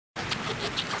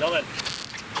Tillman. I'm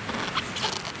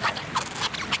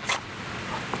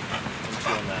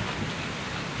chewing that.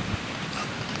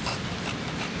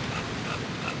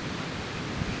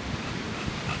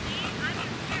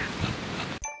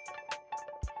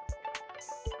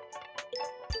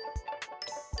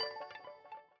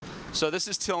 So this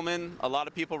is Tillman. A lot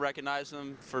of people recognize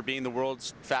him for being the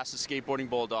world's fastest skateboarding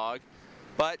bulldog,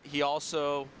 but he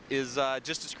also is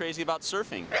just as crazy about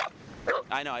surfing.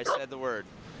 I know, I said the word.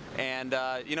 And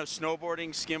you know, snowboarding,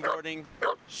 skimboarding,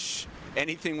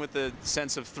 anything with a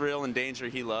sense of thrill and danger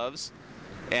he loves.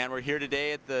 And we're here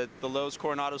today at the Lowe's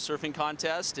Coronado Surfing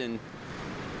Contest, and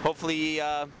hopefully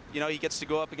you know, he gets to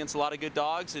go up against a lot of good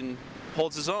dogs and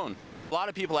holds his own. A lot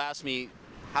of people ask me,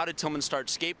 how did Tillman start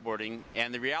skateboarding?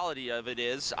 And the reality of it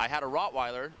is, I had a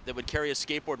Rottweiler that would carry a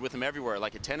skateboard with him everywhere,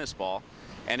 like a tennis ball,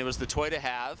 and it was the toy to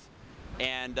have.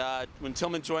 And when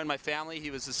Tillman joined my family,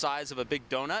 he was the size of a big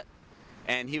donut,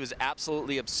 and he was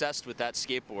absolutely obsessed with that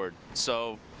skateboard.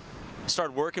 So I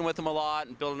started working with him a lot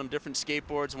and building him different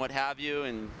skateboards and what have you,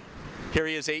 and here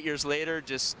he is 8 years later,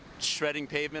 just shredding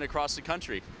pavement across the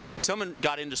country. Tillman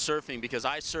got into surfing because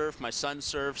I surf, my son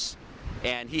surfs,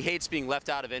 and he hates being left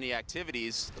out of any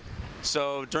activities.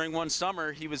 So during one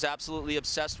summer, he was absolutely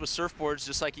obsessed with surfboards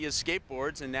just like he is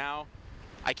skateboards, and now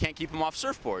I can't keep him off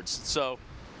surfboards. So,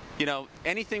 you know,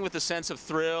 anything with a sense of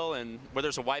thrill and where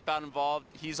there's a wipeout involved,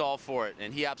 he's all for it,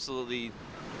 and he absolutely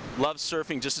loves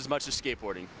surfing just as much as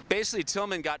skateboarding. Basically,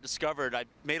 Tillman got discovered. I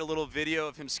made a little video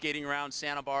of him skating around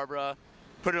Santa Barbara,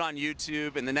 put it on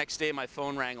YouTube, and the next day my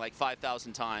phone rang like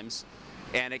 5,000 times.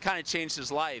 And it kind of changed his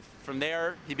life. From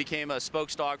there, he became a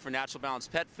spokes dog for Natural Balance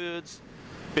Pet Foods,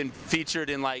 been featured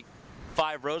in like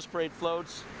 5 Rose Parade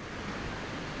floats,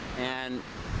 and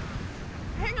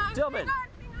hang on, Tillman. Hang on.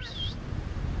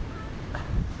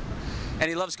 And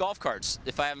he loves golf carts,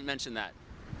 if I haven't mentioned that.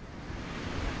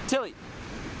 Tilly,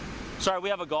 sorry, we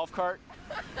have a golf cart.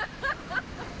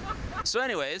 So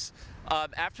anyways,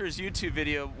 after his YouTube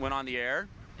video went on the air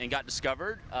and got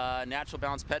discovered, Natural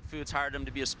Balance Pet Foods hired him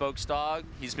to be a spokes dog.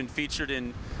 He's been featured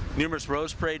in numerous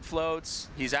Rose Parade floats.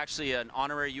 He's actually an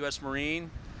honorary U.S. Marine,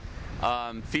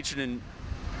 featured in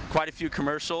quite a few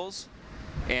commercials,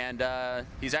 and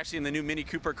he's actually in the new Mini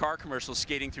Cooper car commercial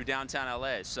skating through downtown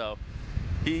LA. So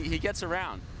he gets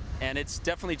around, and it's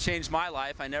definitely changed my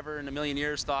life. I never in a million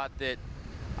years thought that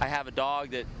I have a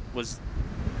dog that was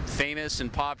famous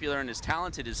and popular and as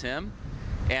talented as him,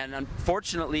 and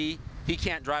unfortunately he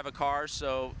can't drive a car,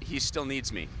 so he still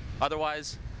needs me.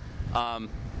 Otherwise,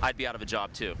 I'd be out of a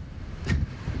job too.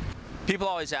 People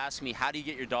always ask me, how do you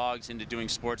get your dogs into doing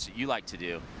sports that you like to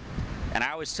do? And I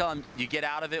always tell them, you get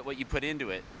out of it what you put into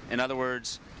it. In other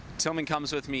words, Tillman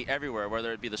comes with me everywhere,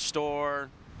 whether it be the store,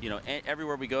 you know,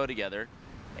 everywhere we go together.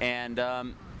 And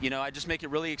you know, I just make it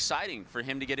really exciting for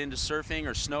him to get into surfing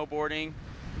or snowboarding,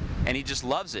 and he just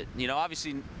loves it. You know,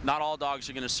 obviously not all dogs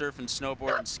are going to surf and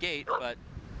snowboard and skate, but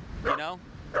you know,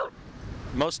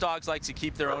 most dogs like to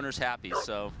keep their owners happy,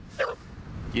 so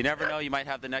you never know, you might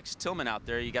have the next Tillman out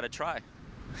there. You got to try.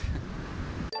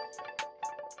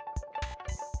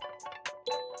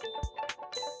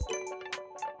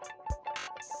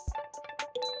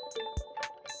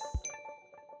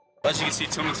 As you can see,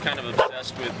 Tillman's kind of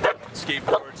obsessed with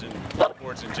skateboards and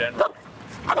boards in general.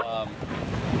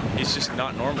 He's just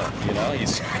not normal, you know.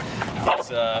 He's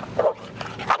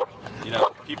you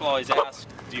know, people always ask,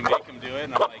 do you make him do it?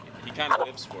 And I'm like, he kind of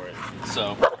lives for it.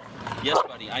 So, yes,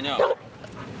 buddy, I know.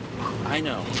 I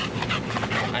know.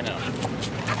 I know.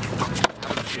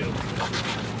 Shoot.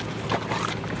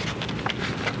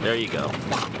 There you go.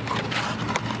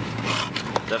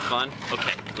 Is that fun?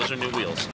 Okay, those are new wheels.